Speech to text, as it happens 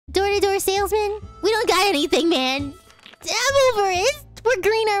door salesman? We don't got anything, man. I'm over it. We're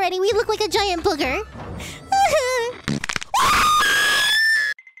green already. We look like a giant booger.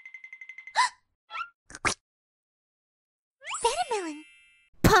 Vannamelon.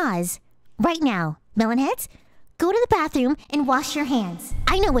 Pause. Right now. Melonheads, go to the bathroom and wash your hands.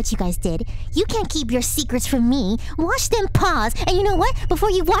 I know what you guys did. You can't keep your secrets from me. Wash them paws. And you know what? Before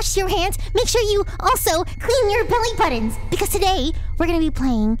you wash your hands, make sure you also clean your belly buttons. Because today, we're gonna be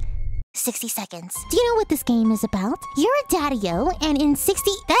playing 60 seconds. Do you know what this game is about? You're a daddy-o, and in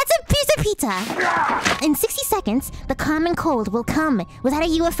 60... That's a piece of pizza! In 60 seconds, the common cold will come without a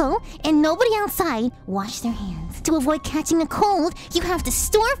UFO, and nobody outside wash their hands. To avoid catching a cold, you have to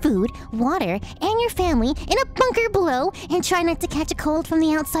store food, water, and your family in a bunker below, and try not to catch a cold from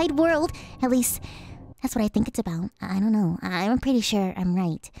the outside world. At least... that's what I think it's about. I don't know. I'm pretty sure I'm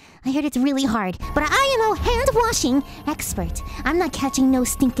right. I heard it's really hard, but I am a hand-washing expert. I'm not catching no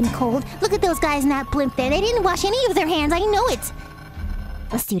stinking cold. Look at those guys in that blimp there. They didn't wash any of their hands. I know it.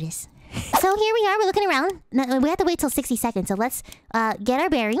 Let's do this. So here we are. We're looking around. No, we have to wait till 60 seconds, so let's get our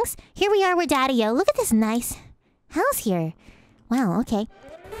bearings. Here we are. We're Daddy-o. Look at this nice house here. Wow, okay.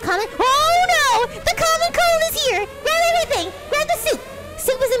 Oh, no! The common cold is here! Grab everything! Grab the soup!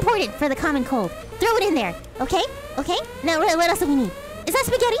 Soup is important for the common cold. Throw it in there, okay? Okay? Now, what else do we need? Is that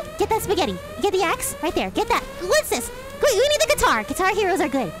spaghetti? Get that spaghetti. Get the axe? Right there. Get that. What's this? Wait, we need the guitar. Guitar heroes are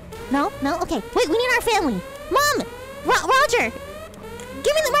good. No? No? Okay. Wait, we need our family. Mom! Roger!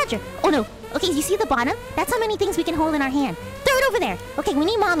 Give me the Roger. Oh, no. Okay, you see the bottom? That's how many things we can hold in our hand. Throw it over there. Okay, we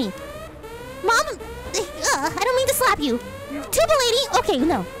need Mommy. Mom! I don't mean to slap you. Tuba lady! Okay,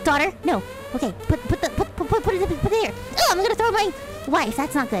 no. Daughter? No. Okay, put it there. Oh, I'm gonna throw my wife.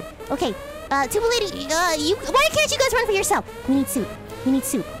 That's not good. Okay. Tuba lady, why can't you guys run for yourself? We need soup. We need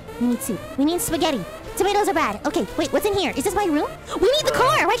soup. We need soup. We need spaghetti. Tomatoes are bad. Okay, wait, what's in here? Is this my room? We need the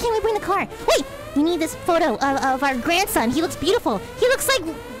car. Why can't we bring the car? Wait, we need this photo of our grandson. He looks beautiful. He looks like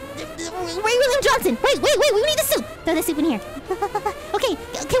Ray William Johnson. Wait, we need the soup. Throw the soup in here. Okay,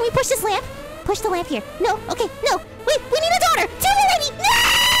 can we push this lamp? Push the lamp here. No, okay, no. Wait, we need a daughter. Tuba lady,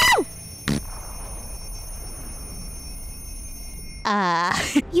 no!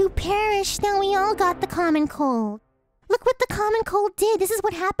 You perished. Now we all got the common cold. Look what the common cold did. This is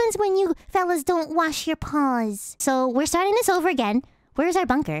what happens when you fellas don't wash your paws. So we're starting this over again. Where's our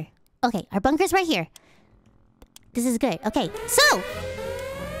bunker? Okay, our bunker's right here. This is good. Okay, so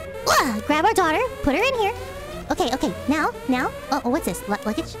grab our daughter, put her in here. Okay, now. Oh, what's this?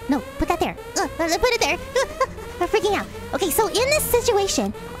 Luggage? No, put that there. Put it there. I'm freaking out. Okay, so in this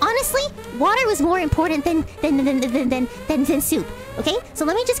situation, honestly, water was more important than soup. Okay, so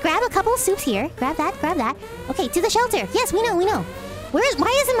let me just grab a couple of soups here. Grab that. Okay, to the shelter. Yes, we know.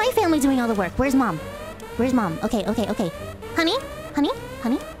 Why isn't my family doing all the work? Where's Mom? Okay. Honey.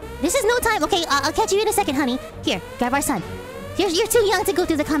 This is no time. Okay, I'll catch you in a second, honey. Here, grab our son. You're too young to go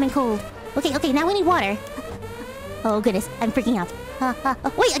through the common cold. Okay, now we need water. Oh, goodness, I'm freaking out.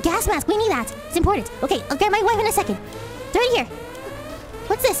 Wait, a gas mask. We need that. It's important. Okay, I'll grab my wife in a second. Throw it here.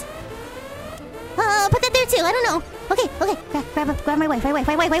 What's this? Put that there too. I don't know. Okay. Grab my wife.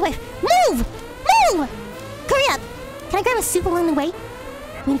 Move! Hurry up. Can I grab a soup along the way?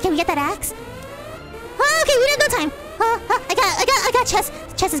 Can we get that axe? Okay, we don't have no time. I got chest.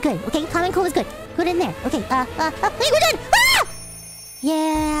 Chest is good. Okay, common cold is good. Put it in there. Okay. Wait, we're done. Ah!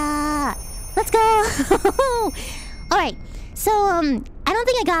 Yeah. Let's go. All right. So, I don't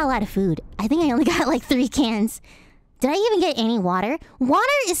think I got a lot of food. I think I only got like 3 cans. Did I even get any water?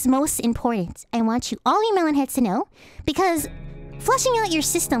 Water is most important. I want you all you melonheads to know, because flushing out your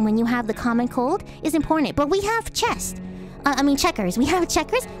system when you have the common cold is important. But we have checkers. We have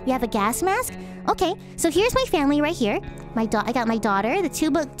checkers. We have a gas mask. Okay, so here's my family right here. I got my daughter, the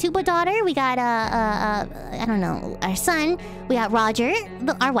tuba daughter. We got I don't know, our son. We got Roger,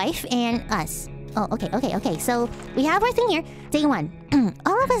 our wife, and us. Oh, okay. So we have our thing here. Day 1.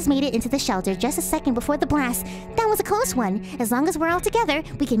 All of us made it into the shelter just a second before the blast. That was a close one. As long as we're all together,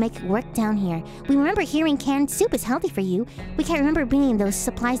 we can make it work down here. We remember hearing canned soup is healthy for you. We can't remember bringing those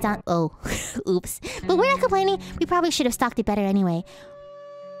supplies down. Oh, oops. But we're not complaining. We probably should have stocked it better anyway.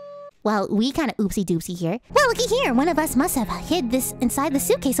 Well, we kind of oopsie-doopsie here. Well, looky here. One of us must have hid this inside the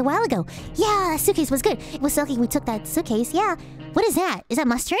suitcase a while ago. Yeah, that suitcase was good. It was lucky we took that suitcase. Yeah. What is that? Is that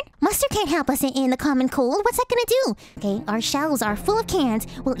mustard? Mustard can't help us in the common cold. What's that gonna do? Okay, our shelves are full of cans.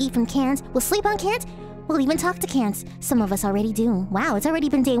 We'll eat from cans. We'll sleep on cans. We'll even talk to cans. Some of us already do. Wow, it's already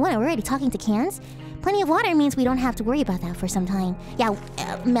been day 1. We're already talking to cans. Plenty of water means we don't have to worry about that for some time. Yeah,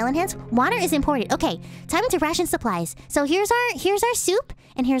 melonheads, water is important. Okay, time to ration supplies. So here's our soup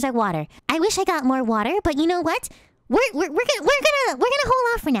and here's our water. I wish I got more water, but you know what? We're gonna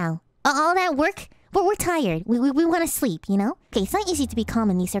hold off for now. All that work? But we're tired. We want to sleep, you know? Okay, it's not easy to be calm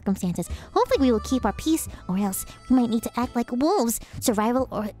in these circumstances. Hopefully we will keep our peace, or else we might need to act like wolves. Survival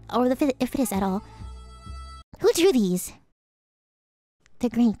or the fittest at all. Who drew these? They're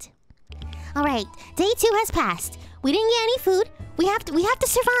great. Alright, day 2 has passed. We didn't get any food. We have to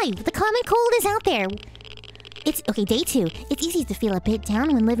survive. The common cold is out there. It's okay, day 2. It's easy to feel a bit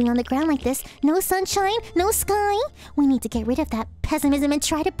down when living on the ground like this. No sunshine, no sky. We need to get rid of that pessimism and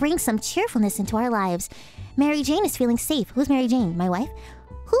try to bring some cheerfulness into our lives. Mary Jane is feeling safe. Who's Mary Jane? My wife?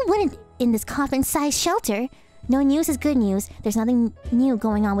 Who wouldn't in this coffin-sized shelter? No news is good news. There's nothing new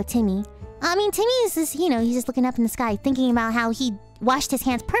going on with Timmy. I mean, Timmy is just, you know, he's just looking up in the sky, thinking about how he washed his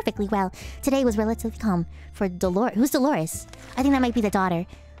hands perfectly well. Today was relatively calm for Dolores. Who's Dolores? I think that might be the daughter.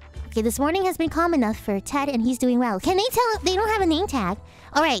 Okay, this morning has been calm enough for Ted, and he's doing well. Can they tell? They don't have a name tag.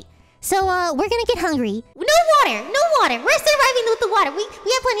 All right, so we're gonna get hungry. No water, no water. We're surviving with the water. We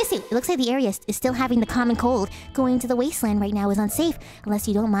have plenty of soup. It looks like the area is still having the common cold. Going to the wasteland right now is unsafe, unless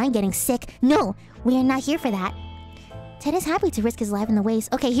you don't mind getting sick. No, we are not here for that. Ted is happy to risk his life in the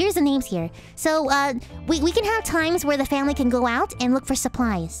waste. Okay, here's the names here. So, we can have times where the family can go out and look for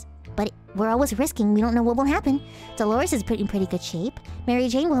supplies. But we're always risking. We don't know what will happen. Dolores is in pretty good shape. Mary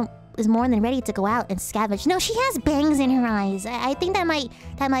Jane is more than ready to go out and scavenge. No, she has bangs in her eyes. I think that might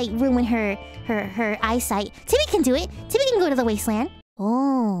ruin her eyesight. Timmy can do it. Timmy can go to the wasteland.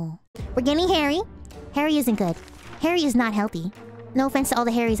 Oh. We're getting Harry. Harry isn't good. Harry is not healthy. No offense to all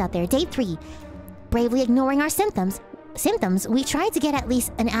the Harrys out there. Day 3. Bravely ignoring our symptoms, we tried to get at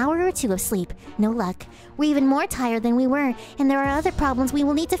least an hour or 2 of sleep. No luck. We're even more tired than we were, and there are other problems we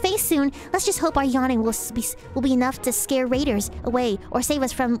will need to face soon. Let's just hope our yawning will be enough to scare raiders away or save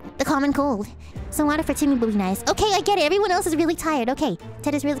us from the common cold. Some water for Timmy would be nice. Okay, I get it. Everyone else is really tired. Okay,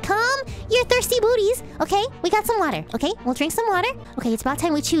 Ted is really calm. You're thirsty booties. Okay, we got some water. Okay, we'll drink some water. Okay, it's about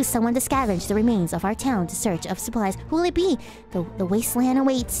time we choose someone to scavenge the remains of our town to search of supplies. Who will it be? The wasteland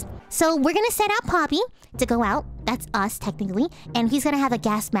awaits. So we're gonna set out Poppy to go out. That's us, technically. And he's gonna have a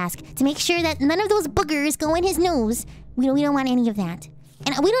gas mask to make sure that none of those boogers go in his nose. We don't want any of that.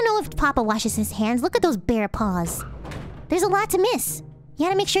 And we don't know if Papa washes his hands. Look at those bare paws. There's a lot to miss. You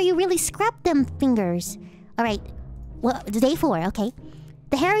gotta make sure you really scrub them fingers. Alright. Well, day 4, okay.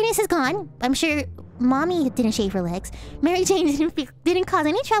 The hairiness is gone. I'm sure Mommy didn't shave her legs. Mary Jane didn't cause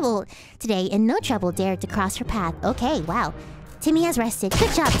any trouble today, and no trouble dared to cross her path. Okay, wow. Timmy has rested.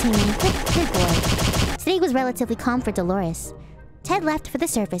 Good job, Timmy. Good boy. Today was relatively calm for Dolores. Ted left for the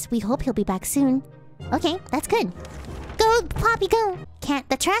surface. We hope he'll be back soon. Okay, that's good. Go, Poppy, go!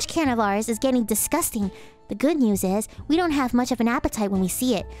 The trash can of ours is getting disgusting. The good news is, we don't have much of an appetite when we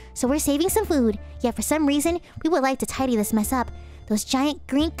see it, so we're saving some food. Yet for some reason, we would like to tidy this mess up. Those giant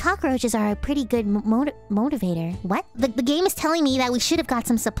green cockroaches are a pretty good motivator. What? The game is telling me that we should have got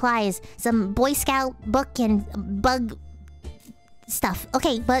some supplies. Some Boy Scout book and bug stuff.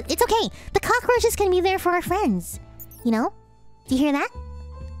 Okay, but it's okay. The cockroaches can be there for our friends. You know? Do you hear that?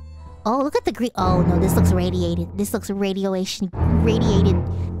 Oh, look at the green. Oh no, this looks radiated. This looks radiated.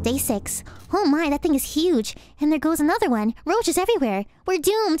 Day 6. Oh my, that thing is huge. And there goes another one. Roaches everywhere. We're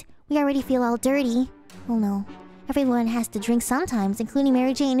doomed. We already feel all dirty. Oh no. Everyone has to drink sometimes, including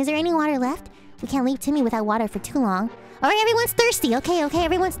Mary Jane. Is there any water left? We can't leave Timmy without water for too long. Alright, everyone's thirsty. Okay,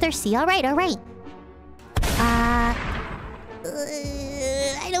 everyone's thirsty. Alright. I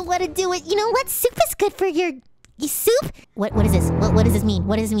don't want to do it. You know what? Soup is good for your soup? What is this? What does this mean?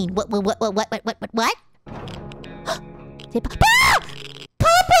 What does this mean? What? Papa!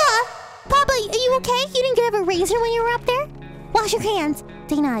 Papa, are you okay? You didn't get a razor when you were up there? Wash your hands.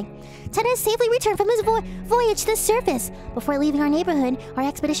 Day 9. Ted has safely returned from his voyage to the surface. Before leaving our neighborhood, our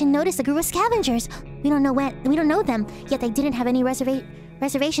expedition noticed a group of scavengers. We don't know them, yet they didn't have any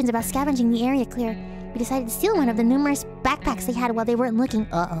reservations about scavenging the area clear. We decided to steal one of the numerous backpacks they had while they weren't looking.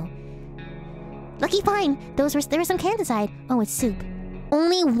 Uh-oh. Lucky find. There were some cans inside. Oh, it's soup.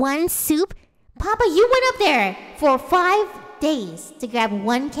 Only one soup? Papa, you went up there for 5 days to grab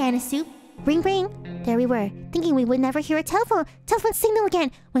 1 can of soup? Ring, ring. There we were, thinking we would never hear a telephone signal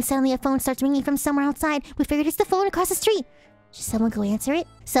again, when suddenly a phone starts ringing from somewhere outside. We figured it's the phone across the street. Should someone go answer it?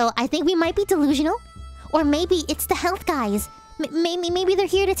 So I think we might be delusional. Or maybe it's the health guys. Maybe they're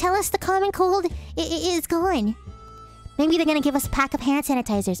here to tell us the common cold is gone. Maybe they're gonna give us a pack of hand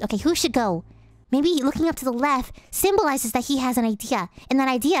sanitizers. Okay, who should go? Maybe looking up to the left symbolizes that he has an idea, and that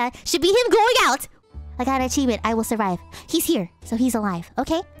idea should be him going out. I got an achievement. I will survive. He's here, so he's alive.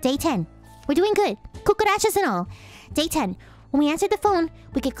 Okay, day 10. We're doing good. Cucarachas and all. Day 10. When we answered the phone,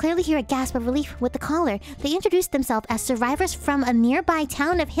 we could clearly hear a gasp of relief with the caller. They introduced themselves as survivors from a nearby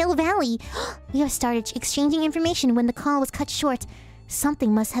town of Hill Valley. We have started exchanging information when the call was cut short.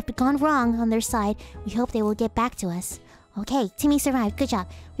 Something must have gone wrong on their side. We hope they will get back to us. Okay, Timmy survived. Good job.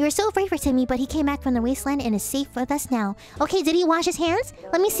 We were so afraid for Timmy, but he came back from the wasteland and is safe with us now. Okay, did he wash his hands?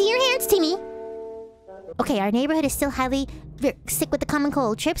 Let me see your hands, Timmy. Okay, our neighborhood is still highly sick with the common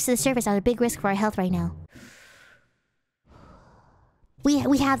cold. Trips to the surface are a big risk for our health right now.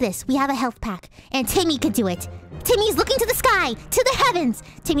 We have this. We have a health pack. And Timmy could do it. Timmy's looking to the sky, to the heavens.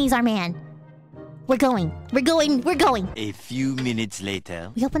 Timmy's our man. We're going. We're going. We're going. A few minutes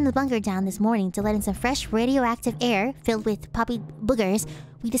later. We opened the bunker down this morning to let in some fresh radioactive air filled with poppy boogers.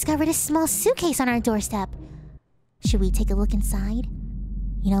 We discovered a small suitcase on our doorstep. Should we take a look inside?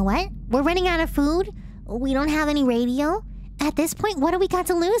 You know what? We're running out of food. We don't have any radio. At this point, what do we got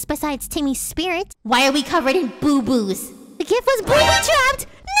to lose besides Timmy's spirit? Why are we covered in boo-boos? The gift was booby-trapped!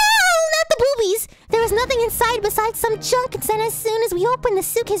 No! Not the boobies! There was nothing inside besides some junk, and then as soon as we opened the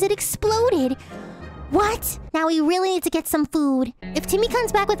suitcase, it exploded. What? Now we really need to get some food. If Timmy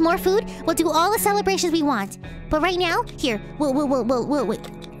comes back with more food, we'll do all the celebrations we want. But right now, here, we'll wait.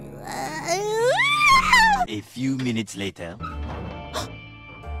 A few minutes later.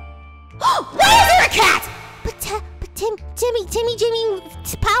 Why is there a cat? But Timmy,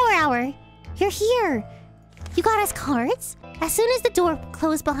 Power Hour. You're here. You got us cards? As soon as the door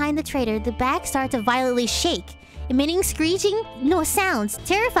closed behind the trader, the bag started to violently shake, emitting screeching sounds.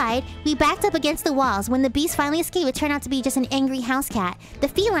 Terrified, we backed up against the walls. When the beast finally escaped, it turned out to be just an angry house cat. The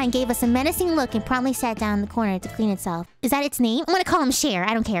feline gave us a menacing look and promptly sat down in the corner to clean itself. Is that its name? I'm gonna call him Cher.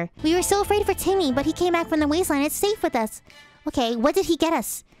 I don't care. We were so afraid for Timmy, but he came back from the wasteland. It's safe with us. Okay, what did he get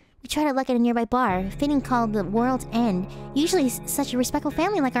us? We tried our luck at a nearby bar, fitting called the World's End. Usually, such a respectful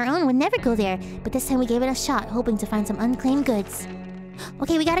family like our own would never go there, but this time we gave it a shot, hoping to find some unclaimed goods.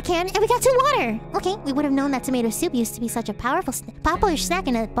 Okay, we got a can, and we got some water! Okay, we would have known that tomato soup used to be such a popular snack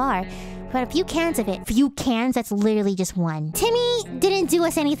in a bar. We had a few cans of it. Few cans? That's literally just one. Timmy didn't do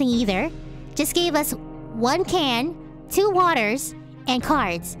us anything either. Just gave us 1 can, 2 waters, and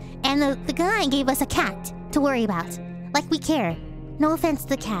cards. And the guy gave us a cat to worry about. Like we care. No offense to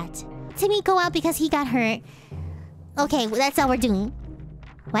the cat. Timmy go out because he got hurt. Okay, well, that's all we're doing.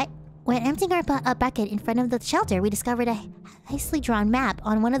 What? When emptying our bucket in front of the shelter, we discovered a hastily drawn map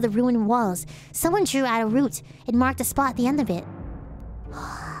on one of the ruined walls. Someone drew out a route and marked a spot at the end of it.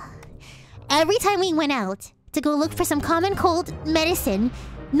 Every time we went out to go look for some common cold medicine,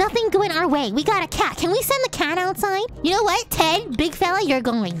 nothing going our way. We got a cat. Can we send the cat outside? You know what, Ted? Big fella, you're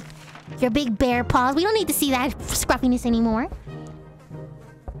going. Your big bear paws. We don't need to see that scruffiness anymore.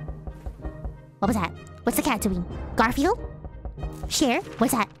 What was that? What's the cat doing? Garfield? Cher?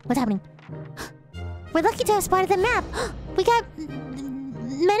 What's that? What's happening? We're lucky to have spotted the map. We got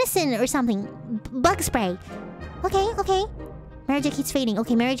medicine or something. Bug spray. Okay. Mary Jane keeps fading.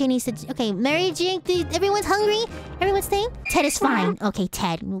 Okay, Mary Jane needs to... Okay, Mary Jane... Everyone's hungry? Everyone's staying? Ted is fine. Okay,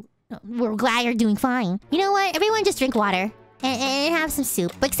 Ted. We're glad you're doing fine. You know what? Everyone just drink water. And have some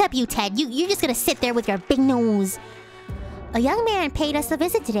soup. But except you, Ted. You're just gonna sit there with your big nose. A young man paid us a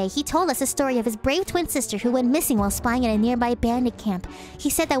visit today. He told us a story of his brave twin sister who went missing while spying at a nearby bandit camp. He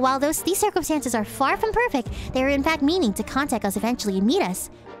said that while these circumstances are far from perfect, they are in fact meaning to contact us eventually and meet us.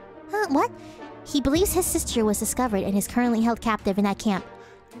 What? He believes his sister was discovered and is currently held captive in that camp.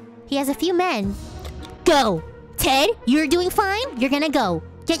 He has a few men. Go! Ted, you're doing fine? You're gonna go.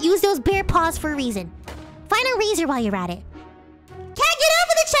 Use those bear paws for a reason. Find a razor while you're at it. Can't get off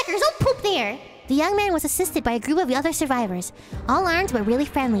of the checkers! Don't poop there! The young man was assisted by a group of other survivors. All armed but really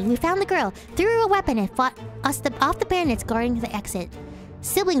friendly, we found the girl, threw a weapon, and fought off the bandits guarding the exit.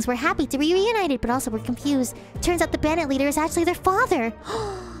 Siblings were happy to be reunited, but also were confused. Turns out the bandit leader is actually their father.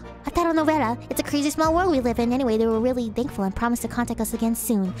 A telenovela. It's a crazy small world we live in. Anyway, they were really thankful and promised to contact us again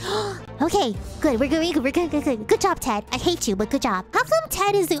soon. Okay, good. We're good. Good job, Ted. I hate you, but good job. How come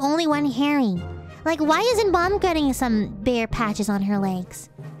Ted is the only one hairy? Like, why isn't Mom getting some bare patches on her legs?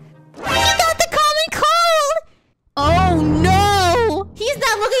 He got the common cold! Oh no! He's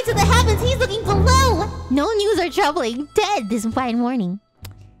not looking to the heavens, he's looking below! No news are troubling Ted this fine morning.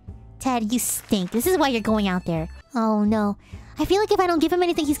 Ted, you stink. This is why you're going out there. Oh no. I feel like if I don't give him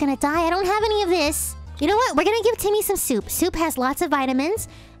anything, he's gonna die. I don't have any of this. You know what? We're gonna give Timmy some soup. Soup has lots of vitamins.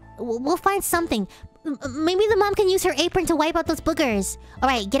 We'll find something. Maybe the mom can use her apron to wipe out those boogers.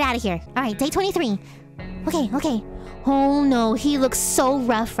 Alright, get out of here. Alright, day 23. Okay. Oh no, he looks so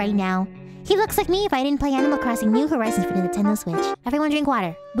rough right now. He looks like me if I didn't play Animal Crossing New Horizons for the Nintendo Switch. Everyone drink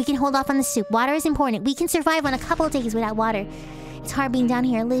water. We can hold off on the soup. Water is important. We can survive on a couple of days without water. It's hard being down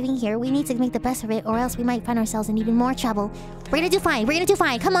here, living here. We need to make the best of it, or else we might find ourselves in even more trouble. We're gonna do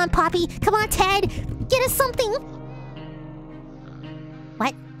fine. Come on, Poppy. Come on, Ted. Get us something.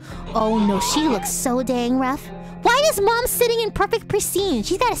 What? Oh no, she looks so dang rough. Why is Mom sitting in perfect pristine?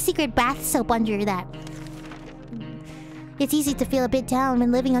 She's got a secret bath soap under that. It's easy to feel a bit down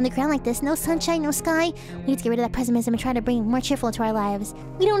when living on the ground like this. No sunshine, no sky. We need to get rid of that pessimism and try to bring more cheerful into our lives.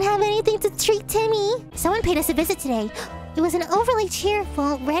 We don't have anything to treat Timmy. Someone paid us a visit today. It was an overly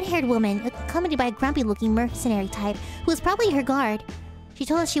cheerful, red-haired woman, accompanied by a grumpy-looking mercenary type, who was probably her guard. She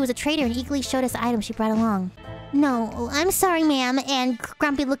told us she was a trader and eagerly showed us the items she brought along. No, I'm sorry, ma'am, and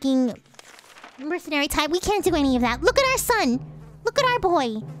grumpy-looking mercenary type. We can't do any of that. Look at our son. Look at our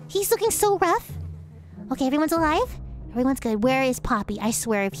boy. He's looking so rough. Okay, everyone's alive? Everyone's good. Where is Poppy? I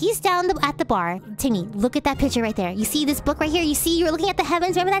swear, if he's down at the bar... Timmy, look at that picture right there. You see this book right here? You see you were looking at the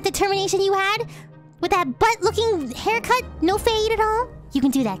heavens? Remember that determination you had? With that butt-looking haircut? No fade at all? You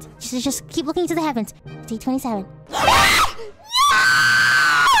can do that. Just keep looking to the heavens. Day 27.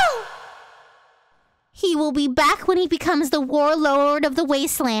 He will be back when he becomes the warlord of the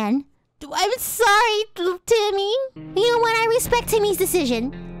wasteland. I'm sorry, Timmy. You know what? I respect Timmy's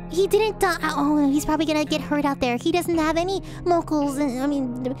decision. He didn't die. Oh, he's probably gonna get hurt out there. He doesn't have any moles. I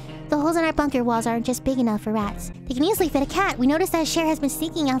mean, the holes in our bunker walls aren't just big enough for rats. They can easily fit a cat. We noticed that Cher has been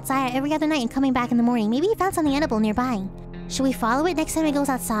sneaking outside every other night and coming back in the morning. Maybe he found something edible nearby. Should we follow it next time he goes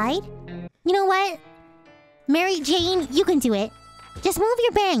outside? You know what? Mary Jane, you can do it. Just move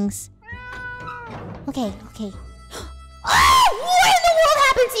your bangs. Okay. Oh! What in the world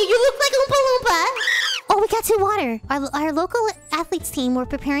happened to you? You look like Oompa Loompa! Oh, we got to water. Our local athletes team were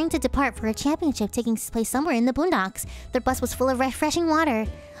preparing to depart for a championship taking place somewhere in the boondocks. Their bus was full of refreshing water.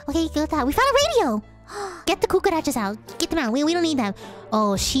 Okay, good that. We found a radio! Get the cucarachas out. Get them out. We don't need them.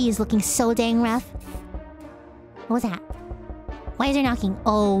 Oh, she is looking so dang rough. What was that? Why is there knocking?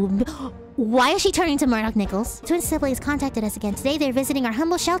 Oh, why is she turning to Murdoch Nichols? Twin siblings contacted us again. Today they're visiting our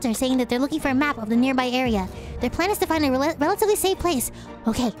humble shelter, saying that they're looking for a map of the nearby area. Their plan is to find a relatively safe place.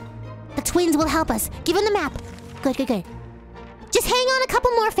 Okay. The twins will help us. Give them the map. Good. Just hang on a couple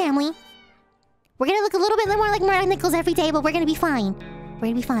more, family. We're gonna look a little bit more like Murdoch Nichols every day, but we're gonna be fine.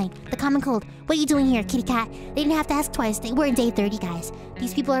 The common cold. What are you doing here, kitty cat? They didn't have to ask twice. We're in day 30, guys.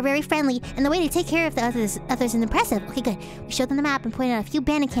 These people are very friendly, and the way they take care of the others is impressive. Okay, good. We showed them the map and pointed out a few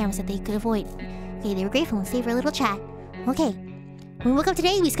bandit camps that they could avoid. Okay, they were grateful and stayed for a little chat. Okay. When we woke up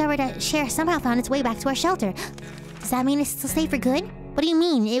today, we discovered that Cher somehow found its way back to our shelter. Does that mean it's still safe for good? What do you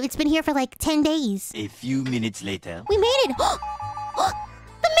mean? It's been here for like 10 days. A few minutes later. We made it!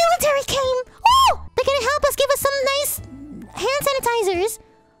 The military came! Oh! They're gonna help us, give us some nice hand sanitizers.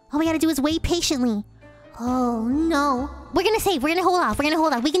 All we gotta do is wait patiently. Oh, no. We're gonna save. We're gonna hold off.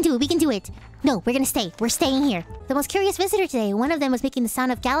 We can do it. No, we're gonna stay. We're staying here. The most curious visitor today. One of them was making the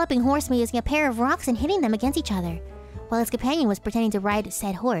sound of galloping horsemen using a pair of rocks and hitting them against each other, while his companion was pretending to ride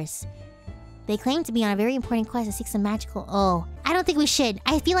said horse. They claim to be on a very important quest to seek some magical... Oh, I don't think we should.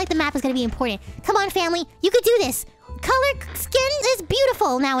 I feel like the map is going to be important. Come on, family. You could do this. Color skin is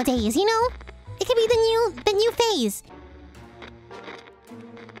beautiful nowadays, you know? It could be the new phase.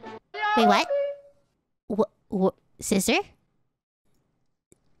 Wait, what? What? Sister?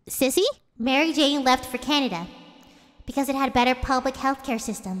 Sissy? Mary Jane left for Canada because it had a better public healthcare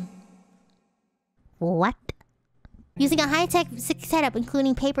system. What? Using a high-tech setup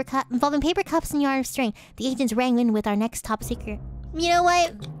involving paper cups and yarn of string, the agents rang in with our next top secret. You know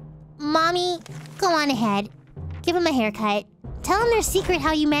what? Mommy, go on ahead. Give him a haircut. Tell them their secret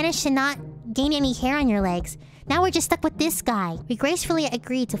how you managed to not gain any hair on your legs. Now we're just stuck with this guy. We gracefully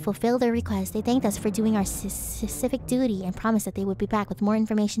agreed to fulfill their request. They thanked us for doing our specific duty and promised that they would be back with more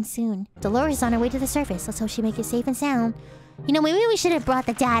information soon. Dolores is on her way to the surface. Let's hope she makes it safe and sound. You know, maybe we should have brought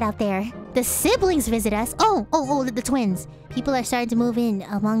the dad out there. The siblings visit us. Oh, the twins. People are starting to move in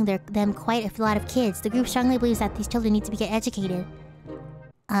among them quite a lot of kids. The group strongly believes that these children need to get educated.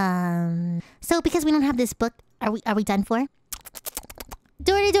 So because we don't have this book, are we done for?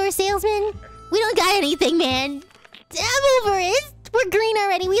 Door-to-door salesman? We don't got anything, man. I'm over it. We're green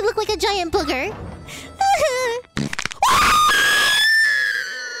already. We look like a giant booger.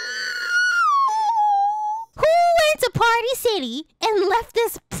 Who went to Party City and left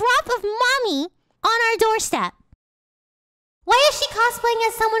this prop of mommy on our doorstep? Why is she cosplaying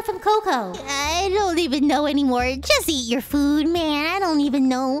as someone from Coco? I don't even know anymore. Just eat your food, man. I don't even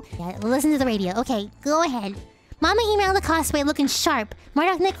know. Yeah, listen to the radio. Okay, go ahead. Mama emailed the cosplay looking sharp.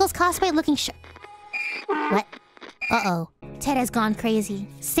 Murdoch Nichols cosplay looking sharp. What? Uh-oh. Ted has gone crazy.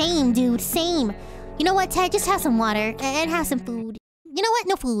 Same, dude. Same. You know what, Ted? Just have some water and have some food. You know what?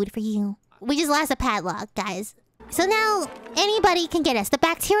 No food for you. We just lost a padlock, guys. So now, anybody can get us. The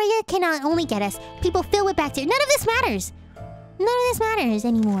bacteria cannot only get us. People filled with bacteria. None of this matters. None of this matters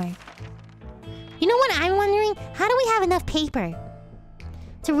anymore. You know what I'm wondering? How do we have enough paper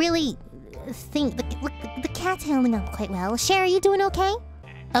to really think the cat's handling up quite well. Cher, are you doing okay?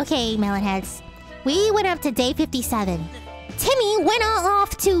 Okay, Melonheads. We went up to day 57. Timmy went all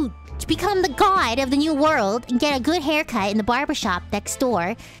off to become the god of the new world and get a good haircut in the barbershop next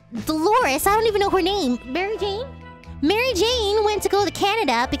door. Dolores, I don't even know her name. Mary Jane? Mary Jane went to go to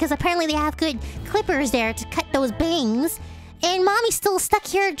Canada because apparently they have good clippers there to cut those bangs. And Mommy's still stuck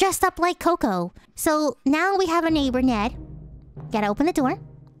here dressed up like Coco. So now we have a neighbor, Ned. Gotta open the door.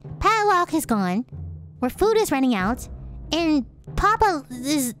 Padlock is gone. Our food is running out. And Papa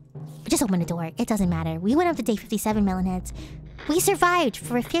is... Just open the door. It doesn't matter. We went up to day 57, Melonheads. We survived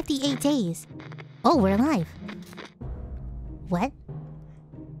for 58 days. Oh, we're alive. What?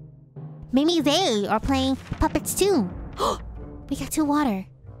 Maybe they are playing puppets too. We got 2 water.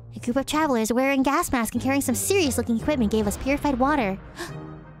 A group of travelers wearing gas masks and carrying some serious-looking equipment gave us purified water.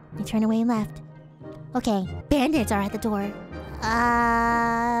 We turned away and left. Okay, bandits are at the door.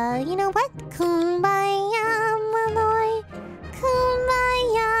 You know what? Kumbaya, Malloy.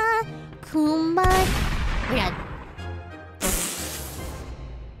 Kumbaya. Kumbaya. We're done.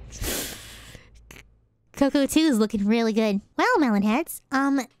 Coco 2 is looking really good. Well, Melonheads,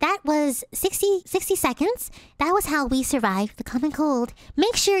 that was 60 seconds. That was how we survived the common cold.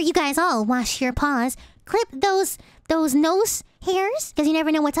 Make sure you guys all wash your paws. Clip those nose hairs, because you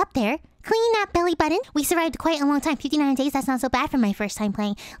never know what's up there. Clean that belly button. We survived quite a long time. 59 days, that's not so bad for my first time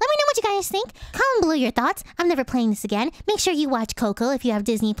playing. Let me know what you guys think. Comment below your thoughts. I'm never playing this again. Make sure you watch Coco if you have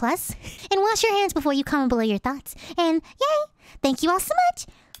Disney+. And wash your hands before you comment below your thoughts. And yay! Thank you all so much.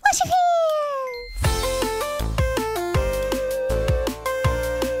 Wash your hands!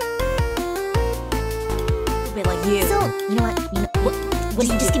 Like you. So, you know what? What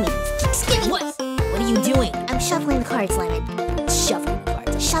are you just doing? Just give me. What? What are you doing? I'm shuffling the cards, Lemon. Shuffling the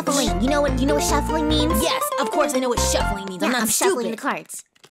cards. Shuffling. You know what shuffling means? Yes, of course I know what shuffling means. Yeah, I'm not shuffling stupid. the cards.